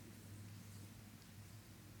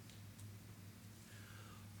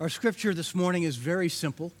Our scripture this morning is very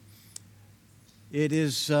simple. It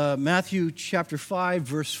is Matthew chapter 5,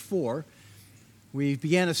 verse 4. We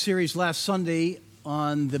began a series last Sunday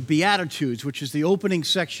on the Beatitudes, which is the opening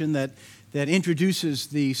section that introduces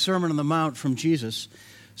the Sermon on the Mount from Jesus.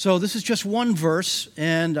 So this is just one verse,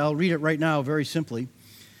 and I'll read it right now very simply.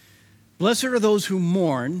 Blessed are those who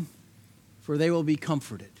mourn, for they will be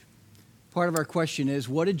comforted. Part of our question is,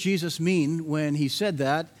 what did Jesus mean when he said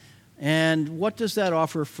that? And what does that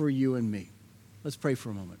offer for you and me? Let's pray for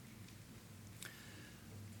a moment.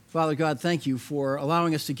 Father God, thank you for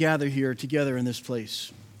allowing us to gather here together in this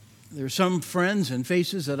place. There are some friends and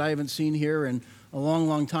faces that I haven't seen here in a long,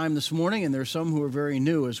 long time this morning, and there are some who are very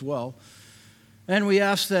new as well. And we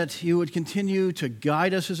ask that you would continue to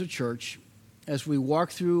guide us as a church as we walk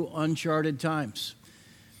through uncharted times.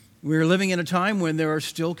 We're living in a time when there are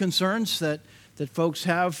still concerns that folks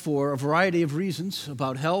have for a variety of reasons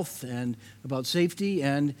about health and about safety,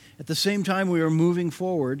 and at the same time we are moving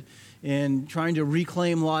forward in trying to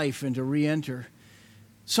reclaim life and to re-enter.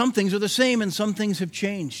 Some things are the same and some things have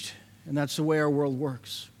changed, and that's the way our world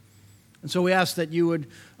works. And so we ask that you would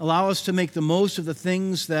allow us to make the most of the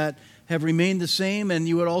things that have remained the same, and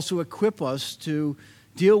you would also equip us to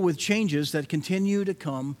deal with changes that continue to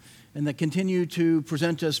come and that continue to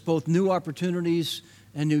present us both new opportunities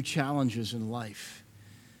and new challenges in life.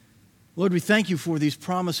 Lord, we thank you for these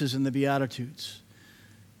promises in the Beatitudes.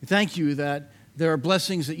 We thank you that there are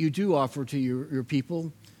blessings that you do offer to your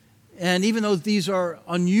people. And even though these are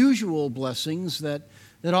unusual blessings that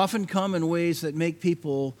often come in ways that make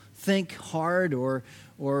people think hard or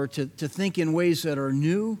to think in ways that are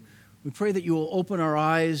new, we pray that you will open our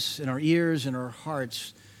eyes and our ears and our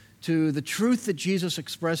hearts to the truth that Jesus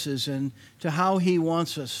expresses and to how he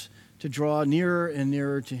wants us to draw nearer and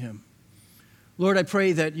nearer to him. Lord, I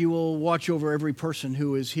pray that you will watch over every person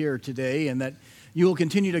who is here today and that you will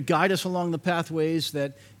continue to guide us along the pathways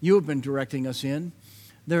that you have been directing us in.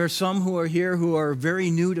 There are some who are here who are very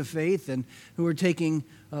new to faith and who are taking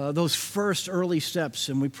those first early steps,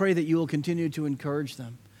 and we pray that you will continue to encourage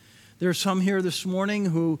them. There are some here this morning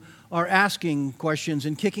who are asking questions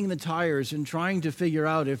and kicking the tires and trying to figure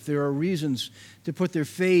out if there are reasons to put their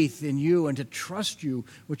faith in you and to trust you,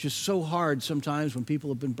 which is so hard sometimes when people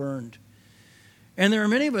have been burned. And there are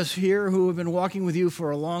many of us here who have been walking with you for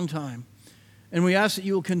a long time. And we ask that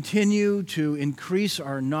you will continue to increase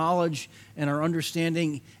our knowledge and our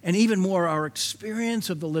understanding and even more our experience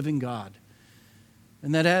of the living God.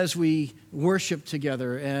 And that as we worship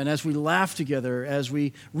together and as we laugh together, as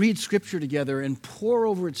we read Scripture together and pore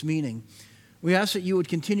over its meaning, we ask that you would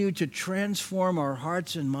continue to transform our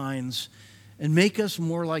hearts and minds and make us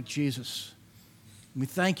more like Jesus. We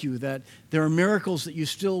thank you that there are miracles that you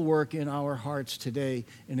still work in our hearts today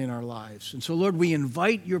and in our lives. And so, Lord, we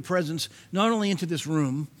invite your presence not only into this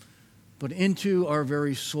room, but into our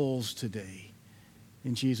very souls today.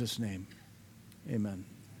 In Jesus' name, amen.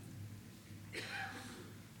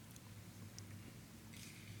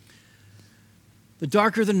 The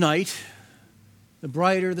darker the night, the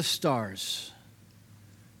brighter the stars.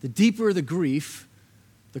 The deeper the grief,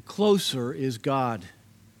 the closer is God.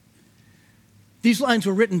 These lines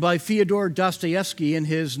were written by Fyodor Dostoevsky in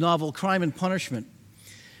his novel Crime and Punishment.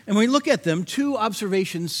 And when we look at them, two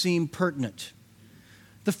observations seem pertinent.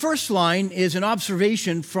 The first line is an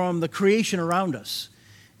observation from the creation around us.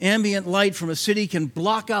 Ambient light from a city can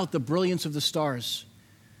block out the brilliance of the stars.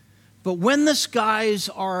 But when the skies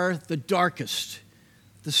are the darkest,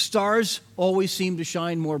 the stars always seem to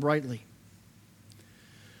shine more brightly.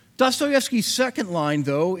 Dostoevsky's second line,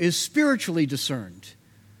 though, is spiritually discerned.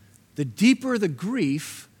 The deeper the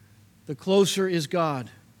grief, the closer is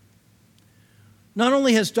God. Not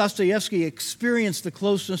only has Dostoevsky experienced the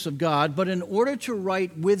closeness of God, but in order to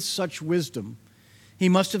write with such wisdom, he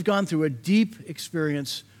must have gone through a deep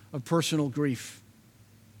experience of personal grief.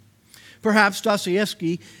 Perhaps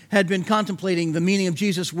Dostoevsky had been contemplating the meaning of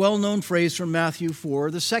Jesus' well-known phrase from Matthew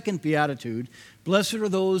 4, the second beatitude, "Blessed are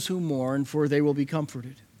those who mourn, for they will be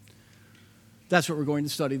comforted." That's what we're going to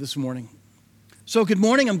study this morning. So good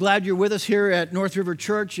morning. I'm glad you're with us here at North River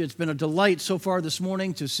Church. It's been a delight so far this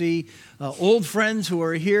morning to see old friends who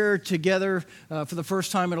are here together for the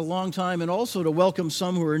first time in a long time, and also to welcome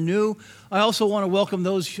some who are new. I also want to welcome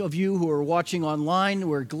those of you who are watching online.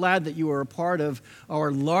 We're glad that you are a part of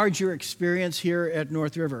our larger experience here at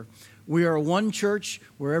North River. We are one church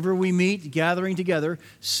wherever we meet, gathering together,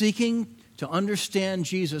 seeking to understand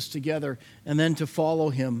Jesus together and then to follow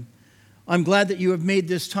him. I'm glad that you have made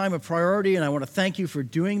this time a priority, and I want to thank you for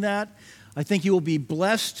doing that. I think you will be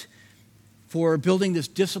blessed for building this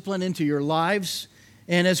discipline into your lives,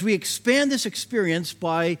 And as we expand this experience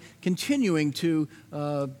by continuing to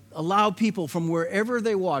allow people from wherever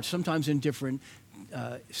they watch, sometimes in different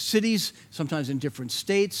cities, sometimes in different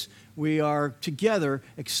states, we are together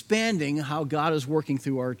expanding how God is working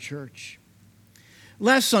through our church.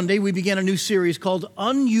 Last Sunday, we began a new series called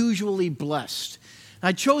Unusually Blessed.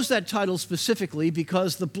 I chose that title specifically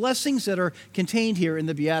because the blessings that are contained here in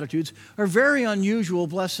the Beatitudes are very unusual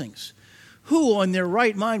blessings. Who in their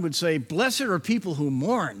right mind would say, blessed are people who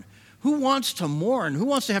mourn? Who wants to mourn? Who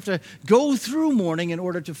wants to have to go through mourning in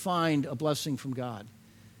order to find a blessing from God?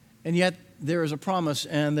 And yet there is a promise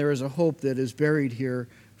and there is a hope that is buried here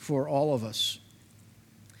for all of us.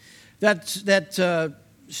 That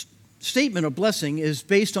statement of blessing is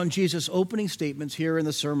based on Jesus' opening statements here in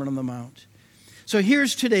the Sermon on the Mount. So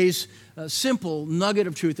here's today's simple nugget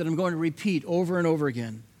of truth that I'm going to repeat over and over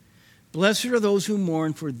again. Blessed are those who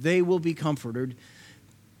mourn, for they will be comforted.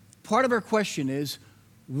 Part of our question is,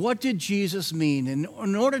 what did Jesus mean? And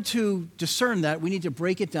in order to discern that, we need to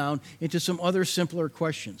break it down into some other simpler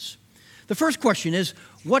questions. The first question is,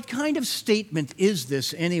 what kind of statement is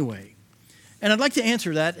this anyway? And I'd like to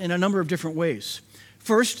answer that in a number of different ways.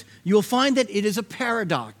 First, you'll find that it is a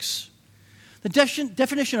paradox. The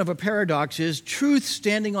definition of a paradox is truth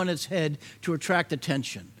standing on its head to attract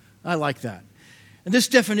attention. I like that. And this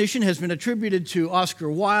definition has been attributed to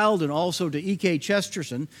Oscar Wilde and also to E.K.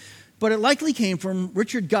 Chesterton, but it likely came from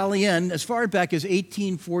Richard Gallienne as far back as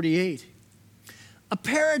 1848. A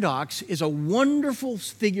paradox is a wonderful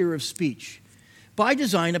figure of speech. By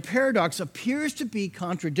design, a paradox appears to be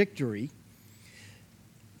contradictory,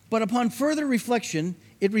 but upon further reflection,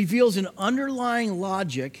 it reveals an underlying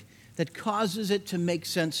logic that causes it to make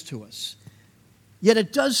sense to us. Yet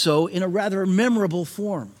it does so in a rather memorable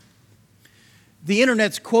form. The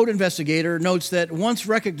Internet's quote investigator notes that once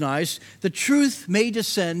recognized, the truth may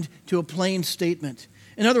descend to a plain statement.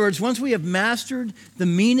 In other words, once we have mastered the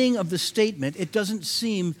meaning of the statement, it doesn't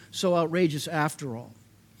seem so outrageous after all.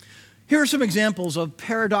 Here are some examples of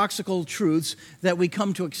paradoxical truths that we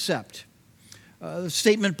come to accept. A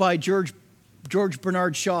statement by George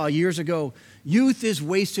Bernard Shaw years ago, youth is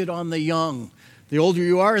wasted on the young. The older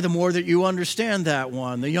you are, the more that you understand that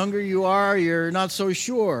one. The younger you are, you're not so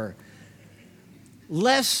sure.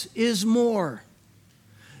 Less is more.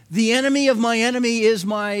 The enemy of my enemy is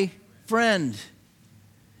my friend.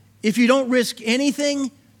 If you don't risk anything,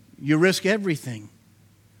 you risk everything.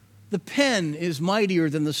 The pen is mightier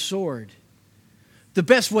than the sword. The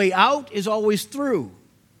best way out is always through.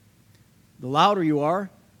 The louder you are,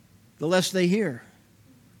 the less they hear.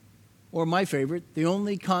 Or my favorite, the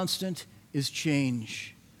only constant is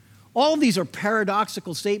change. All of these are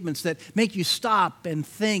paradoxical statements that make you stop and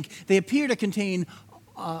think. They appear to contain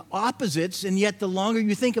opposites, and yet the longer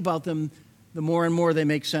you think about them, the more and more they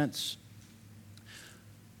make sense.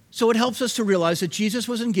 So it helps us to realize that Jesus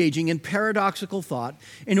was engaging in paradoxical thought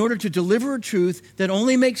in order to deliver a truth that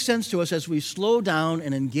only makes sense to us as we slow down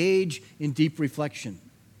and engage in deep reflection.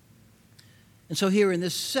 And so here in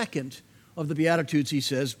this second of the Beatitudes, he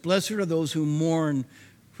says, blessed are those who mourn,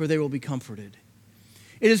 for they will be comforted.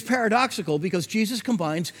 It is paradoxical because Jesus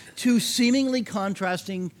combines two seemingly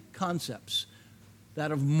contrasting concepts,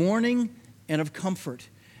 that of mourning and of comfort.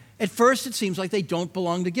 At first, it seems like they don't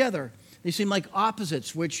belong together. They seem like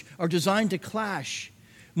opposites which are designed to clash.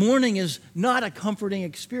 Mourning is not a comforting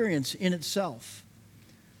experience in itself.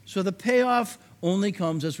 So the payoff only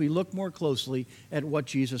comes as we look more closely at what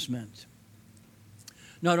Jesus meant.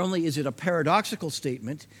 Not only is it a paradoxical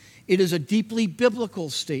statement, it is a deeply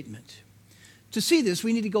biblical statement. To see this,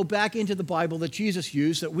 we need to go back into the Bible that Jesus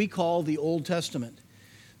used that we call the Old Testament.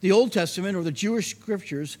 The Old Testament, or the Jewish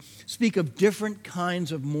scriptures, speak of different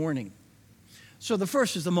kinds of mourning. So the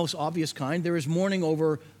first is the most obvious kind. There is mourning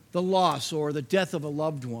over the loss or the death of a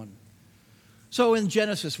loved one. So in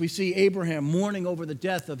Genesis, we see Abraham mourning over the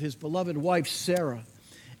death of his beloved wife, Sarah.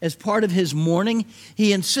 As part of his mourning,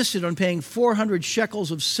 he insisted on paying 400 shekels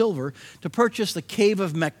of silver to purchase the cave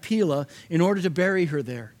of Machpelah in order to bury her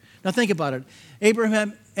there. Now think about it.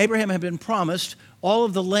 Abraham had been promised all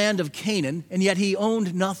of the land of Canaan, and yet he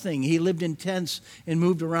owned nothing. He lived in tents and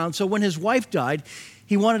moved around. So when his wife died,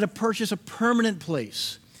 he wanted to purchase a permanent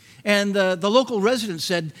place. And the local resident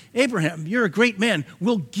said, Abraham, you're a great man.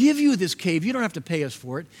 We'll give you this cave. You don't have to pay us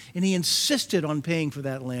for it. And he insisted on paying for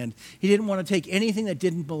that land. He didn't want to take anything that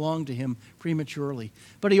didn't belong to him prematurely.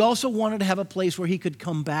 But he also wanted to have a place where he could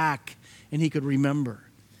come back and he could remember.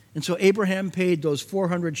 And so Abraham paid those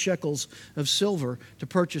 400 shekels of silver to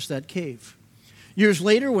purchase that cave. Years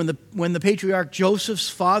later, when the patriarch Joseph's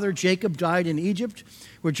father Jacob died in Egypt,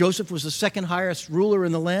 where Joseph was the second highest ruler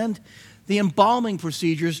in the land, The embalming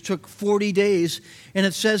procedures took 40 days, and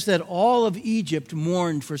it says that all of Egypt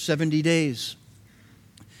mourned for 70 days.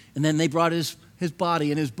 And then they brought his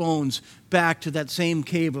body and his bones back to that same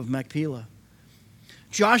cave of Machpelah.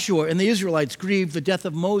 Joshua and the Israelites grieved the death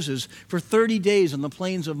of Moses for 30 days on the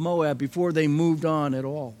plains of Moab before they moved on at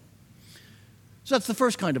all. So that's the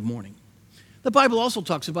first kind of mourning. The Bible also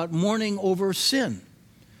talks about mourning over sin.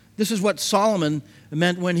 This is what Solomon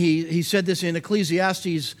meant when he said this in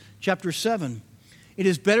Ecclesiastes chapter 7. It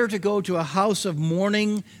is better to go to a house of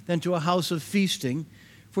mourning than to a house of feasting,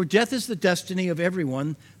 for death is the destiny of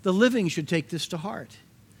everyone. The living should take this to heart.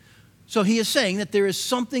 So he is saying that there is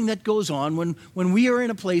something that goes on when we are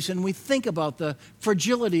in a place and we think about the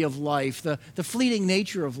fragility of life, the fleeting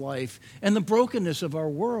nature of life, and the brokenness of our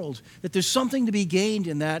world, that there's something to be gained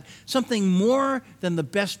in that, something more than the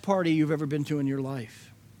best party you've ever been to in your life.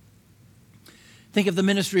 Think of the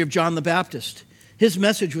ministry of John the Baptist. His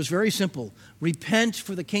message was very simple. Repent,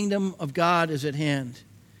 for the kingdom of God is at hand.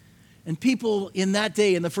 And people in that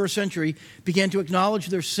day, in the first century, began to acknowledge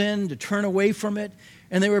their sin, to turn away from it,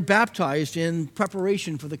 and they were baptized in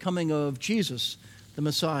preparation for the coming of Jesus, the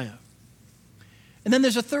Messiah. And then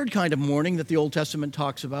there's a third kind of mourning that the Old Testament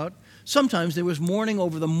talks about. Sometimes there was mourning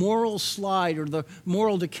over the moral slide or the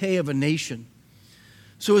moral decay of a nation.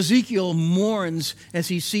 So Ezekiel mourns as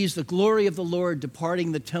he sees the glory of the Lord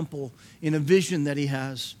departing the temple in a vision that he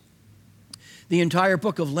has. The entire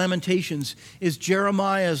book of Lamentations is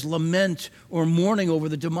Jeremiah's lament or mourning over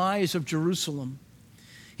the demise of Jerusalem.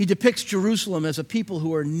 He depicts Jerusalem as a people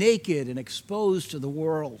who are naked and exposed to the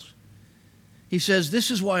world. He says, "This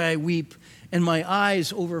is why I weep, and my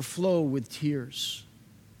eyes overflow with tears."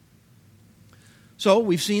 So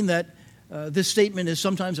we've seen that this statement is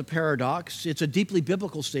sometimes a paradox. It's a deeply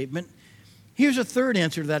biblical statement. Here's a third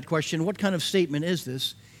answer to that question. What kind of statement is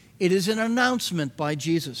this? It is an announcement by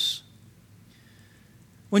Jesus.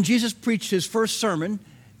 When Jesus preached his first sermon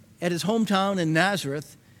at his hometown in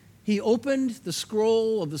Nazareth, he opened the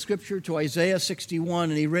scroll of the scripture to Isaiah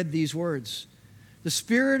 61, and he read these words. "The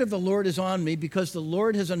Spirit of the Lord is on me, because the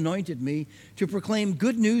Lord has anointed me to proclaim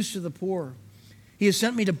good news to the poor. He has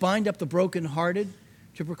sent me to bind up the brokenhearted,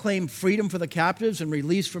 to proclaim freedom for the captives and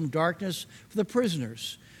release from darkness for the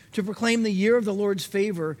prisoners, to proclaim the year of the Lord's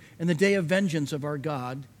favor and the day of vengeance of our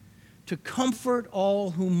God, to comfort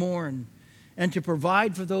all who mourn, and to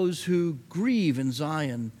provide for those who grieve in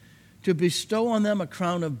Zion, to bestow on them a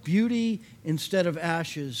crown of beauty instead of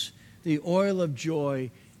ashes, the oil of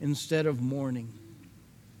joy instead of mourning."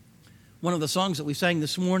 One of the songs that we sang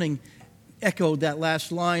this morning echoed that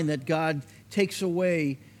last line, that God takes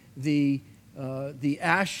away the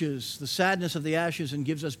ashes, the sadness of the ashes, and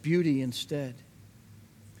gives us beauty instead.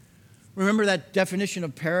 Remember that definition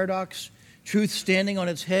of paradox? Truth standing on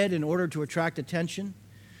its head in order to attract attention?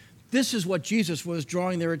 This is what Jesus was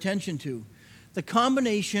drawing their attention to. The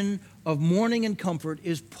combination of mourning and comfort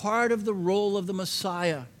is part of the role of the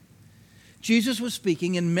Messiah. Jesus was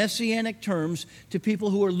speaking in messianic terms to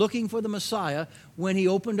people who were looking for the Messiah when he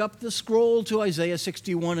opened up the scroll to Isaiah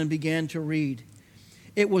 61 and began to read.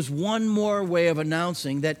 It was one more way of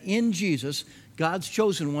announcing that in Jesus, God's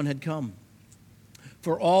chosen one had come.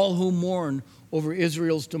 For all who mourn over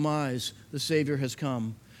Israel's demise, the Savior has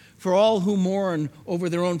come. For all who mourn over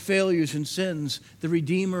their own failures and sins, the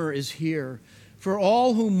Redeemer is here. For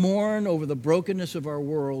all who mourn over the brokenness of our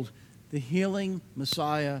world, the healing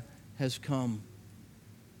Messiah has come.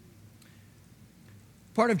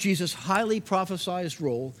 Part of Jesus' highly prophesied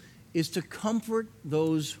role is to comfort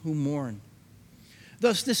those who mourn.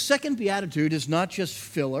 Thus, this second beatitude is not just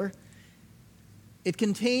filler. It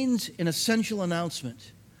contains an essential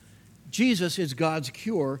announcement. Jesus is God's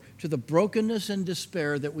cure to the brokenness and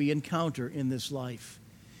despair that we encounter in this life.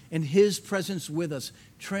 And his presence with us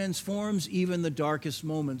transforms even the darkest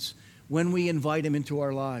moments when we invite him into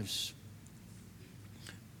our lives.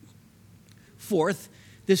 Fourth,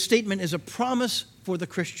 this statement is a promise for the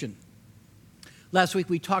Christian. Last week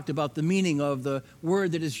we talked about the meaning of the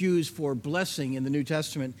word that is used for blessing in the New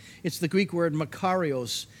Testament. It's the Greek word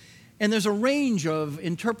makarios. And there's a range of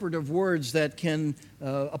interpretive words that can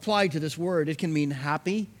apply to this word. It can mean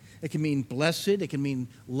happy, it can mean blessed, it can mean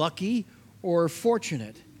lucky, or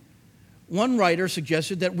fortunate. One writer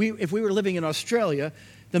suggested that if we were living in Australia,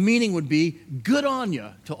 the meaning would be good on you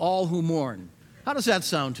to all who mourn. How does that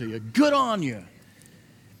sound to you? Good on you.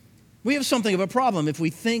 We have something of a problem if we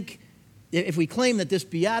claim that this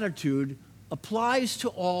beatitude applies to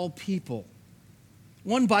all people.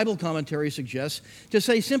 One Bible commentary suggests to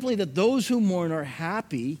say simply that those who mourn are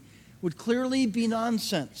happy would clearly be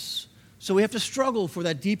nonsense. So we have to struggle for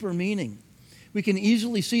that deeper meaning. we can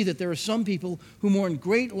easily see that there are some people who mourn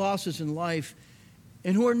great losses in life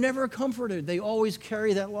and who are never comforted. They always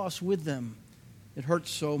carry that loss with them. It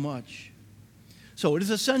hurts so much. So it is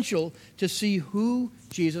essential to see who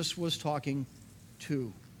Jesus was talking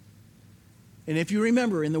to. And if you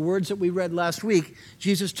remember, in the words that we read last week,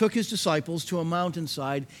 Jesus took his disciples to a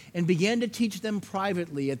mountainside and began to teach them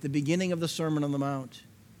privately at the beginning of the Sermon on the Mount.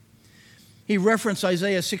 He referenced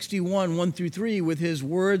Isaiah 61, 1-3, with his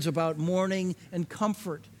words about mourning and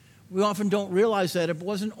comfort. We often don't realize that. It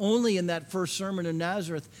wasn't only in that first sermon in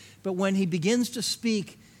Nazareth, but when he begins to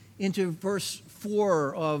speak into verse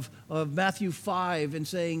 4 of Matthew 5 and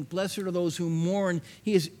saying, "Blessed are those who mourn,"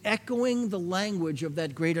 he is echoing the language of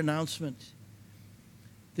that great announcement.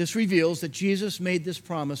 This reveals that Jesus made this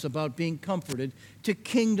promise about being comforted to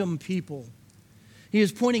kingdom people. He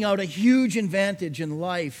is pointing out a huge advantage in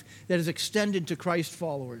life that is extended to Christ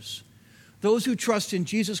followers. Those who trust in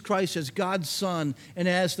Jesus Christ as God's Son and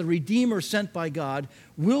as the Redeemer sent by God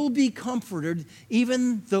will be comforted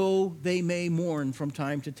even though they may mourn from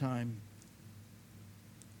time to time.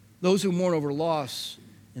 Those who mourn over loss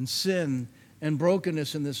and sin and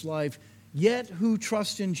brokenness in this life, yet who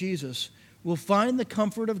trust in Jesus, will find the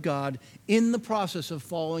comfort of God in the process of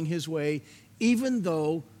following his way, even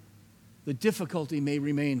though the difficulty may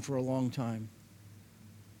remain for a long time.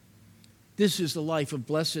 This is the life of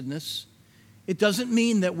blessedness. It doesn't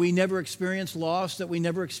mean that we never experience loss, that we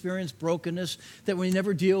never experience brokenness, that we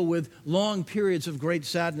never deal with long periods of great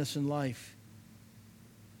sadness in life.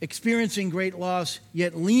 Experiencing great loss,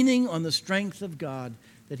 yet leaning on the strength of God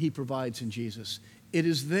that he provides in Jesus. It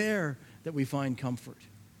is there that we find comfort.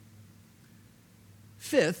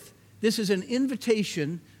 Fifth, this is an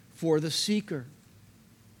invitation for the seeker.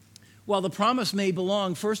 While the promise may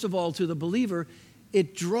belong, first of all, to the believer,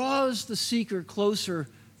 it draws the seeker closer,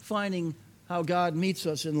 finding how God meets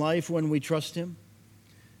us in life when we trust him.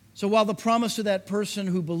 So while the promise to that person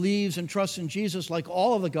who believes and trusts in Jesus, like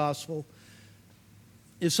all of the gospel,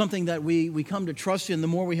 is something that we come to trust in the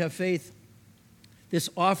more we have faith, this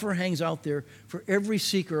offer hangs out there for every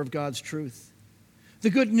seeker of God's truth. The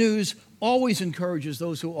good news always encourages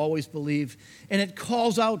those who always believe, and it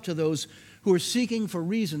calls out to those who are seeking for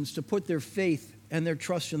reasons to put their faith and their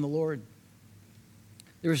trust in the Lord.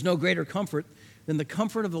 There is no greater comfort than the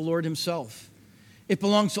comfort of the Lord himself. It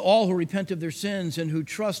belongs to all who repent of their sins and who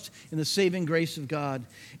trust in the saving grace of God.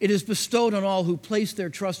 It is bestowed on all who place their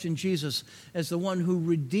trust in Jesus as the one who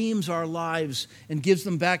redeems our lives and gives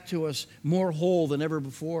them back to us more whole than ever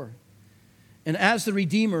before. And as the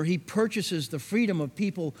Redeemer, he purchases the freedom of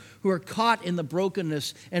people who are caught in the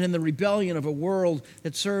brokenness and in the rebellion of a world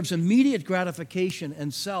that serves immediate gratification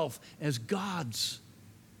and self as gods.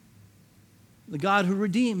 The God who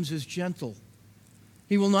redeems is gentle.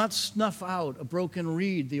 He will not snuff out a broken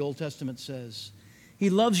reed, the Old Testament says.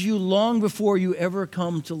 He loves you long before you ever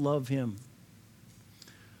come to love him.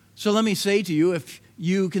 So let me say to you, if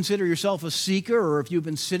you consider yourself a seeker, or if you've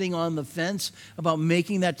been sitting on the fence about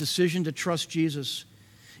making that decision to trust Jesus,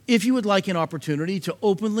 if you would like an opportunity to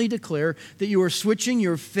openly declare that you are switching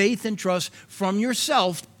your faith and trust from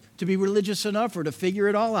yourself to be religious enough or to figure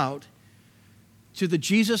it all out to the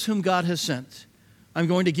Jesus whom God has sent, I'm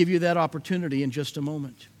going to give you that opportunity in just a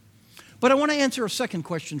moment. But I want to answer a second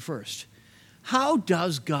question first. How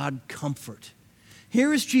does God comfort?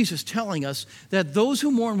 Here is Jesus telling us that those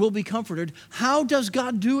who mourn will be comforted. How does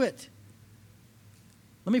God do it?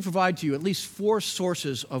 Let me provide to you at least 4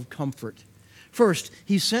 sources of comfort. First,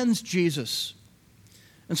 he sends Jesus.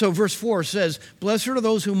 And so verse 4 says, "Blessed are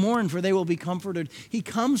those who mourn, for they will be comforted." He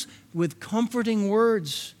comes with comforting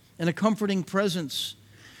words and a comforting presence.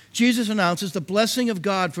 Jesus announces the blessing of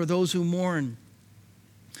God for those who mourn.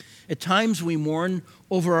 At times we mourn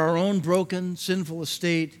over our own broken, sinful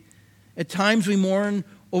estate. At times we mourn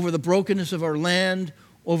over the brokenness of our land,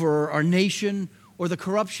 over our nation, or the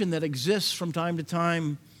corruption that exists from time to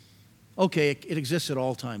time. Okay, it exists at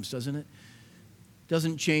all times, doesn't it?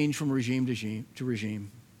 Doesn't change from regime to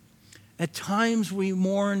regime. At times we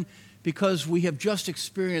mourn because we have just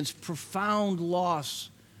experienced profound loss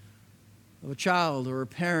of a child or a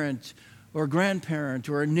parent or a grandparent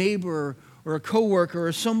or a neighbor or a coworker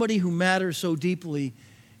or somebody who matters so deeply,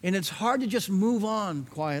 and it's hard to just move on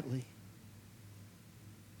quietly.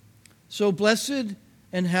 So blessed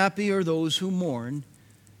and happy are those who mourn,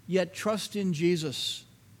 yet trust in Jesus.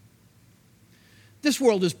 This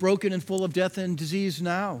world is broken and full of death and disease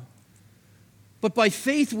now. But by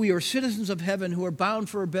faith we are citizens of heaven who are bound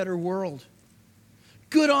for a better world.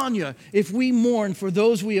 Good on you if we mourn for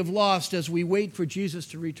those we have lost as we wait for Jesus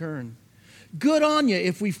to return. Good on you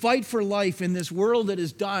if we fight for life in this world that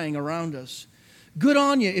is dying around us. Good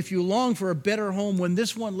on you if you long for a better home when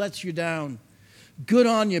this one lets you down. Good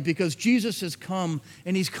on you because Jesus has come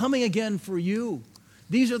and he's coming again for you.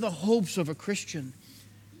 These are the hopes of a Christian.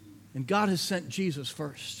 And God has sent Jesus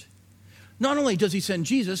first. Not only does he send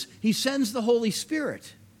Jesus, he sends the Holy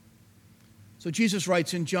Spirit. So Jesus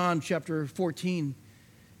writes in John chapter 14,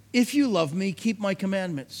 "If you love me, keep my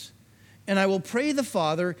commandments. And I will pray the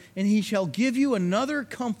Father, and he shall give you another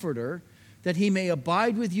comforter, that he may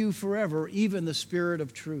abide with you forever, even the Spirit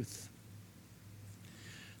of truth."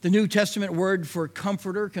 The New Testament word for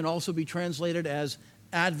comforter can also be translated as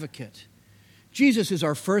advocate. Jesus is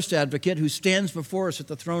our first advocate who stands before us at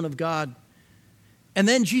the throne of God. And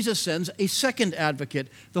then Jesus sends a second advocate,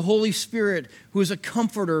 the Holy Spirit, who is a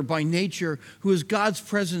comforter by nature, who is God's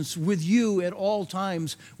presence with you at all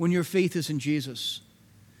times when your faith is in Jesus.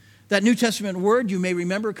 That New Testament word, you may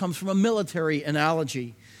remember, comes from a military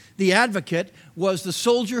analogy. The advocate was the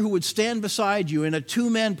soldier who would stand beside you in a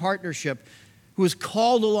two-man partnership, who is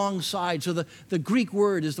called alongside. So the Greek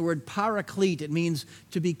word is the word paraklete. It means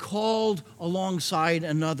to be called alongside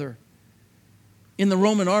another. In the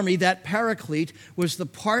Roman army, that paraclete was the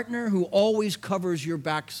partner who always covers your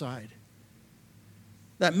backside.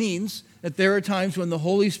 That means that there are times when the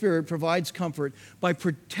Holy Spirit provides comfort by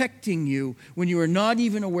protecting you when you are not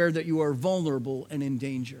even aware that you are vulnerable and in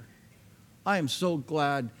danger. I am so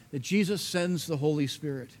glad that Jesus sends the Holy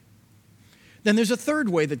Spirit. Then there's a third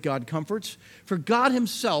way that God comforts, for God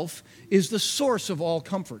himself is the source of all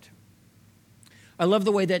comfort. I love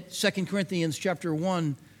the way that 2 Corinthians chapter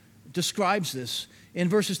 1 describes this. In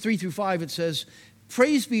verses 3 through 5, it says,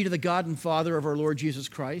 "Praise be to the God and Father of our Lord Jesus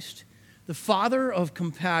Christ, the Father of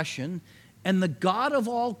compassion and the God of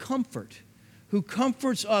all comfort, who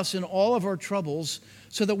comforts us in all of our troubles,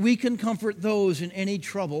 so that we can comfort those in any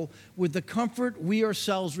trouble with the comfort we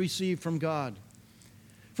ourselves receive from God.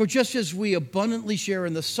 For just as we abundantly share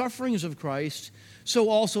in the sufferings of Christ, so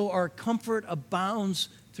also our comfort abounds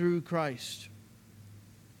through Christ."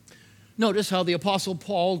 Notice how the Apostle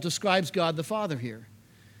Paul describes God the Father here.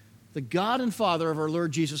 The God and Father of our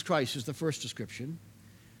Lord Jesus Christ is the first description.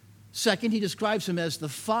 Second, he describes him as the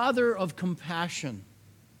Father of compassion.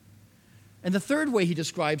 And the third way he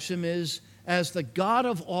describes him is as the God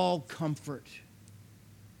of all comfort.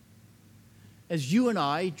 As you and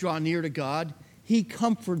I draw near to God, he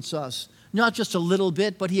comforts us, not just a little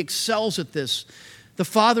bit, but he excels at this. The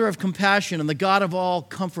Father of compassion and the God of all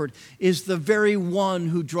comfort is the very one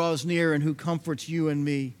who draws near and who comforts you and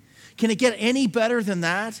me. Can it get any better than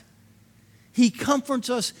that? He comforts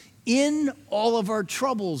us in all of our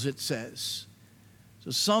troubles, it says.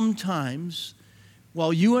 So sometimes,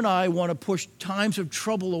 while you and I want to push times of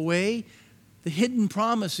trouble away, the hidden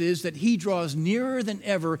promise is that he draws nearer than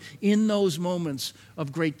ever in those moments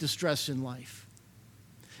of great distress in life.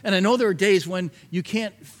 And I know there are days when you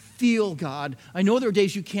can't feel God. I know there are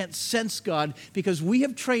days you can't sense God because we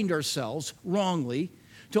have trained ourselves wrongly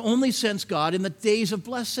to only sense God in the days of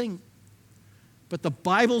blessing. But the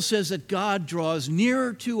Bible says that God draws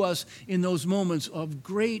nearer to us in those moments of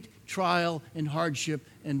great trial and hardship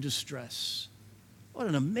and distress. What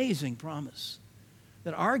an amazing promise.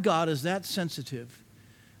 That our God is that sensitive,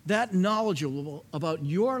 that knowledgeable about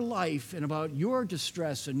your life and about your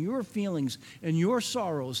distress and your feelings and your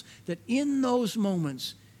sorrows, that in those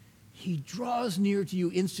moments, he draws near to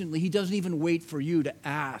you instantly. He doesn't even wait for you to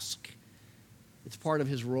ask. It's part of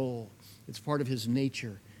his role. It's part of his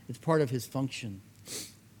nature. It's part of his function.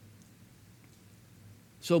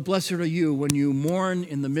 So blessed are you when you mourn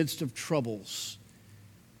in the midst of troubles,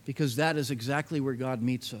 because that is exactly where God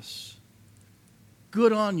meets us.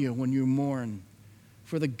 Good on you when you mourn,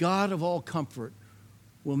 for the God of all comfort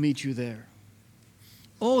will meet you there.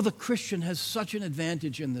 Oh, the Christian has such an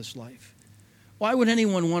advantage in this life. Why would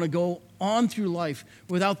anyone want to go on through life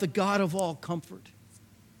without the God of all comfort?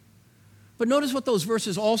 But notice what those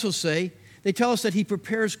verses also say. They tell us that he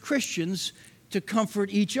prepares Christians to comfort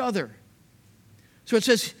each other. So it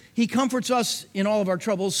says he comforts us in all of our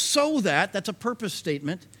troubles so that, that's a purpose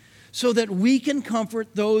statement, so that we can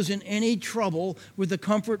comfort those in any trouble with the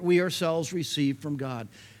comfort we ourselves receive from God.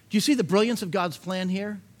 Do you see the brilliance of God's plan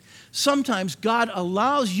here? Sometimes God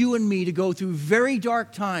allows you and me to go through very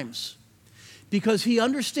dark times because he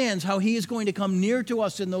understands how he is going to come near to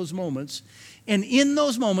us in those moments. And in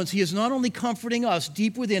those moments, he is not only comforting us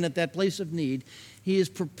deep within at that place of need, he is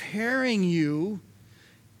preparing you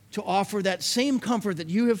to offer that same comfort that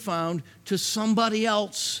you have found to somebody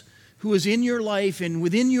else who is in your life and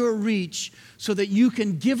within your reach, so that you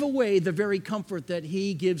can give away the very comfort that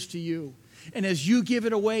he gives to you. And as you give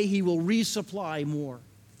it away, he will resupply more.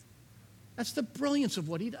 That's the brilliance of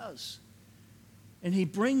what he does. And he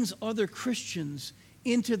brings other Christians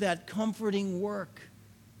into that comforting work.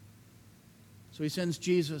 So he sends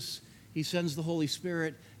Jesus. He sends the Holy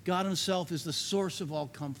Spirit. God himself is the source of all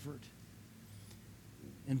comfort.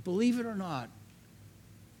 And believe it or not,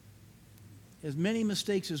 as many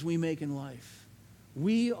mistakes as we make in life,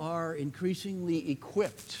 we are increasingly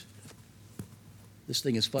equipped. This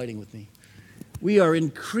thing is fighting with me. We are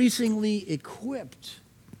increasingly equipped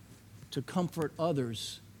to comfort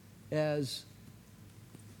others as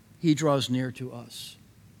he draws near to us.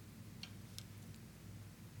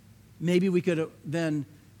 Maybe we could then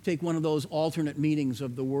take one of those alternate meanings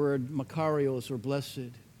of the word makarios, or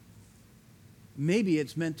blessed. Maybe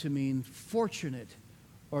it's meant to mean fortunate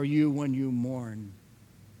are you when you mourn,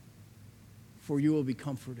 for you will be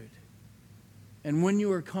comforted. And when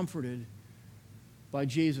you are comforted by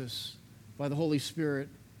Jesus, by the Holy Spirit,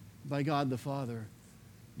 by God the Father,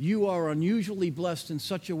 you are unusually blessed in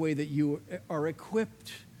such a way that you are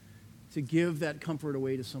equipped to give that comfort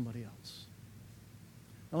away to somebody else.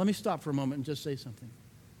 Now let me stop for a moment and just say something.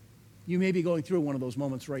 You may be going through one of those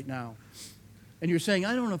moments right now, and you're saying,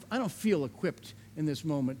 I don't feel equipped in this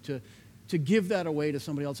moment to give that away to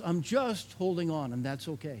somebody else. I'm just holding on, and that's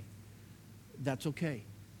okay. That's okay.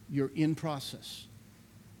 You're in process.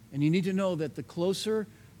 And you need to know that the closer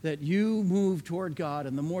that you move toward God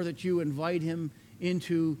and the more that you invite him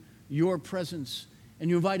into your presence and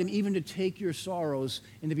you invite him even to take your sorrows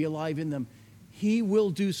and to be alive in them, he will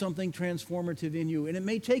do something transformative in you. And it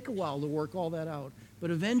may take a while to work all that out, but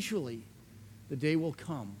eventually the day will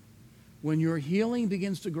come when your healing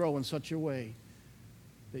begins to grow in such a way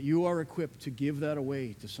that you are equipped to give that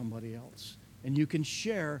away to somebody else. And you can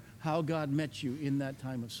share how God met you in that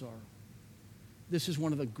time of sorrow. This is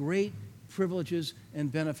one of the great privileges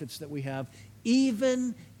and benefits that we have,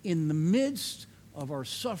 even in the midst of our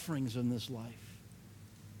sufferings in this life.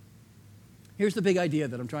 Here's the big idea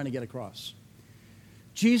that I'm trying to get across.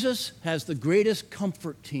 Jesus has the greatest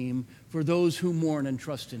comfort team for those who mourn and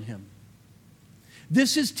trust in him.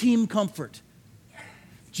 This is team comfort.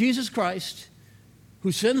 Jesus Christ,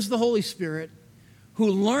 who sends the Holy Spirit, who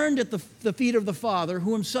learned at the feet of the Father,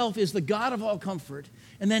 who himself is the God of all comfort,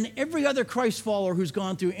 and then every other Christ follower who's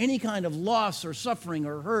gone through any kind of loss or suffering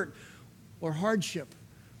or hurt or hardship,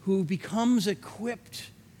 who becomes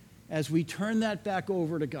equipped as we turn that back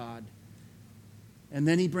over to God. And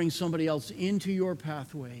then he brings somebody else into your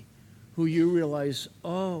pathway who you realize,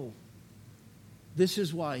 oh, this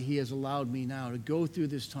is why he has allowed me now to go through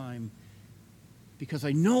this time, because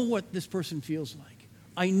I know what this person feels like.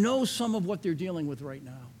 I know some of what they're dealing with right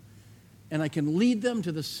now. And I can lead them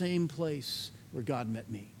to the same place where God met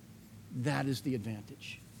me. That is the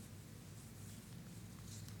advantage.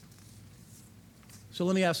 So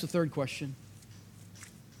let me ask the third question.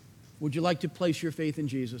 Would you like to place your faith in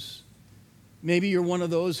Jesus? Maybe you're one of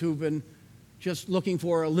those who've been just looking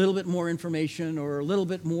for a little bit more information or a little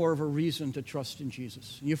bit more of a reason to trust in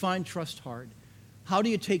Jesus. And you find trust hard. How do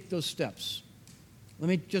you take those steps? Let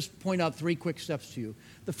me just point out 3 quick steps to you.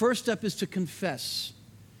 The first step is to confess.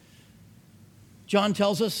 John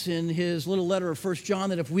tells us in his little letter of 1 John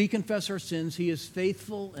that if we confess our sins, he is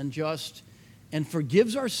faithful and just and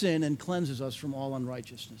forgives our sin and cleanses us from all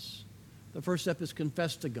unrighteousness. The first step is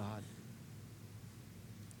confess to God.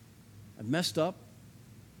 I've messed up.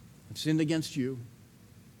 I've sinned against you.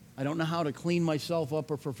 I don't know how to clean myself up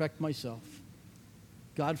or perfect myself.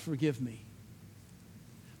 God, forgive me.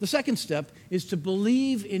 The second step is to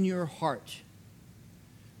believe in your heart.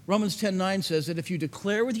 Romans 10:9 says that if you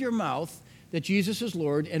declare with your mouth that Jesus is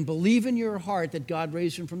Lord and believe in your heart that God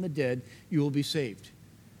raised him from the dead, you will be saved.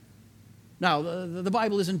 Now, the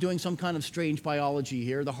Bible isn't doing some kind of strange biology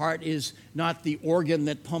here. The heart is not the organ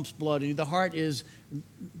that pumps blood. The heart is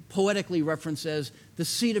poetically referenced as the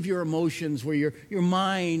seat of your emotions, where your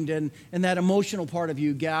mind and that emotional part of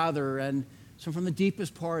you gather. And so from the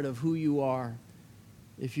deepest part of who you are,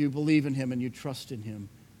 if you believe in him and you trust in him,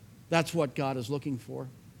 that's what God is looking for.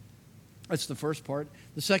 That's the first part.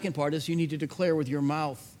 The second part is you need to declare with your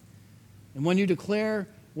mouth. And when you declare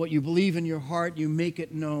what you believe in your heart, you make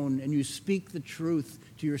it known and you speak the truth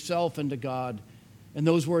to yourself and to God. And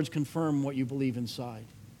those words confirm what you believe inside.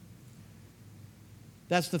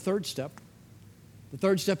 That's the third step. The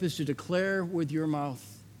third step is to declare with your mouth.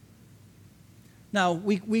 Now,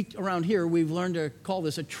 we around here, we've learned to call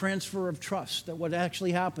this a transfer of trust, that what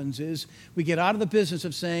actually happens is we get out of the business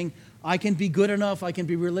of saying, I can be good enough, I can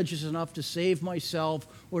be religious enough to save myself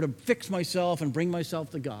or to fix myself and bring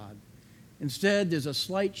myself to God. Instead, there's a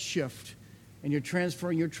slight shift, and you're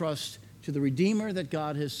transferring your trust to the Redeemer that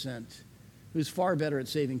God has sent, who's far better at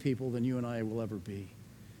saving people than you and I will ever be.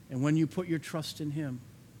 And when you put your trust in him,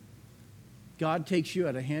 God takes you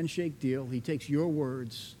at a handshake deal. He takes your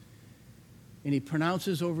words and he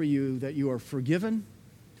pronounces over you that you are forgiven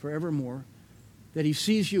forevermore, that he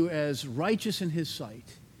sees you as righteous in his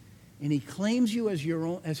sight, and he claims you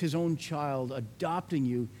as his own child, adopting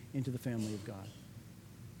you into the family of God.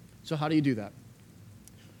 So how do you do that?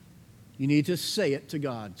 You need to say it to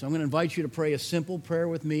God. So I'm going to invite you to pray a simple prayer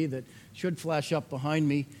with me that should flash up behind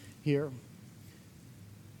me here.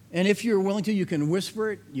 And if you're willing to, you can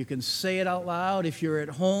whisper it. You can say it out loud. If you're at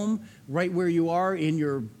home, right where you are, in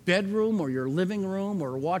your bedroom or your living room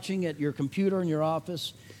or watching at your computer in your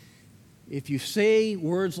office, if you say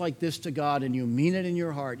words like this to God and you mean it in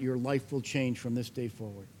your heart, your life will change from this day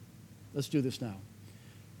forward. Let's do this now.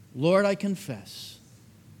 Lord, I confess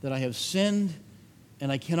that I have sinned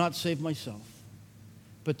and I cannot save myself.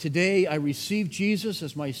 But today I receive Jesus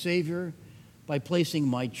as my Savior by placing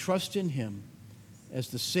my trust in him as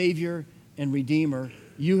the Savior and Redeemer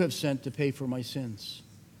you have sent to pay for my sins.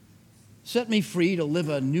 Set me free to live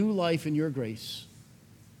a new life in your grace.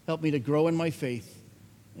 Help me to grow in my faith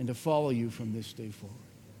and to follow you from this day forward.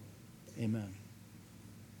 Amen.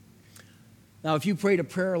 Now, if you prayed a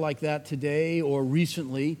prayer like that today or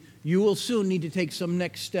recently, you will soon need to take some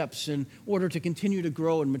next steps in order to continue to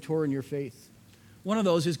grow and mature in your faith. One of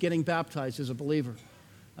those is getting baptized as a believer.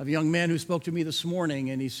 I have a young man who spoke to me this morning,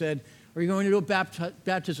 and he said, "Are you going to do a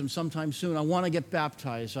baptism sometime soon? I want to get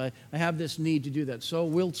baptized. I have this need to do that." So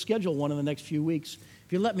we'll schedule one in the next few weeks.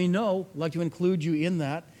 If you let me know, I'd like to include you in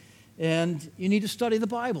that. And you need to study the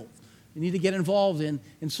Bible. You need to get involved in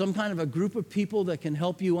some kind of a group of people that can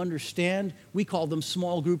help you understand. We call them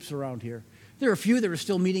small groups around here. There are a few that are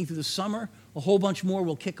still meeting through the summer. A whole bunch more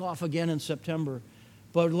will kick off again in September.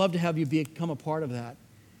 But I'd love to have you become a part of that.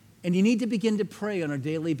 And you need to begin to pray on a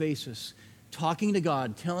daily basis, talking to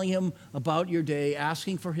God, telling him about your day,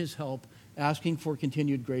 asking for his help, asking for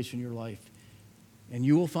continued grace in your life. And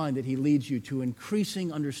you will find that he leads you to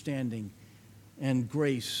increasing understanding and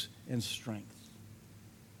grace and strength.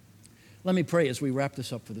 Let me pray as we wrap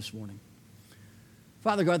this up for this morning.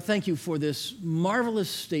 Father God, thank you for this marvelous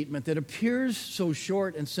statement that appears so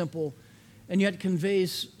short and simple and yet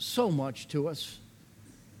conveys so much to us.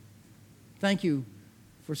 Thank you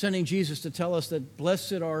for sending Jesus to tell us that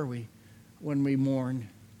blessed are we when we mourn,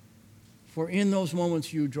 for in those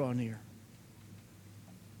moments you draw near.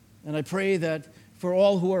 And I pray that for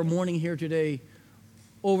all who are mourning here today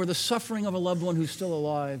over the suffering of a loved one who's still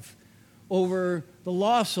alive, over the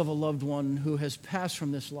loss of a loved one who has passed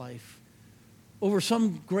from this life, over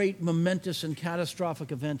some great momentous and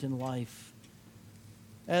catastrophic event in life,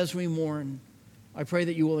 as we mourn, I pray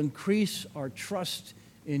that you will increase our trust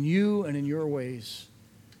in you and in your ways,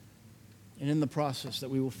 and in the process that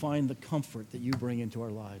we will find the comfort that you bring into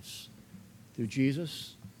our lives through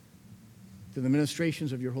Jesus, through the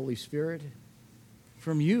ministrations of your Holy Spirit,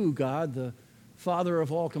 from you, God, the Father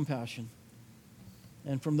of all compassion,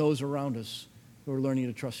 and from those around us who are learning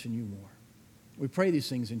to trust in you more. We pray these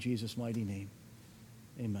things in Jesus' mighty name.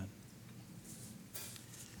 Amen.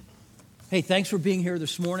 Hey, thanks for being here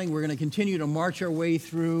this morning. We're going to continue to march our way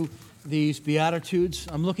through these Beatitudes.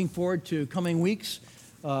 I'm looking forward to coming weeks.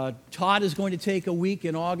 Todd is going to take a week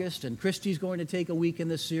in August, and Christy's going to take a week in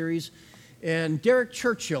this series. And Derek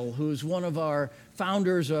Churchill, who's one of our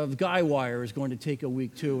founders of Guywire, is going to take a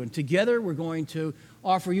week too. And together we're going to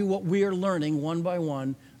offer you what we are learning one by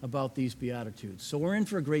one about these Beatitudes. So we're in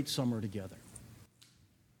for a great summer together.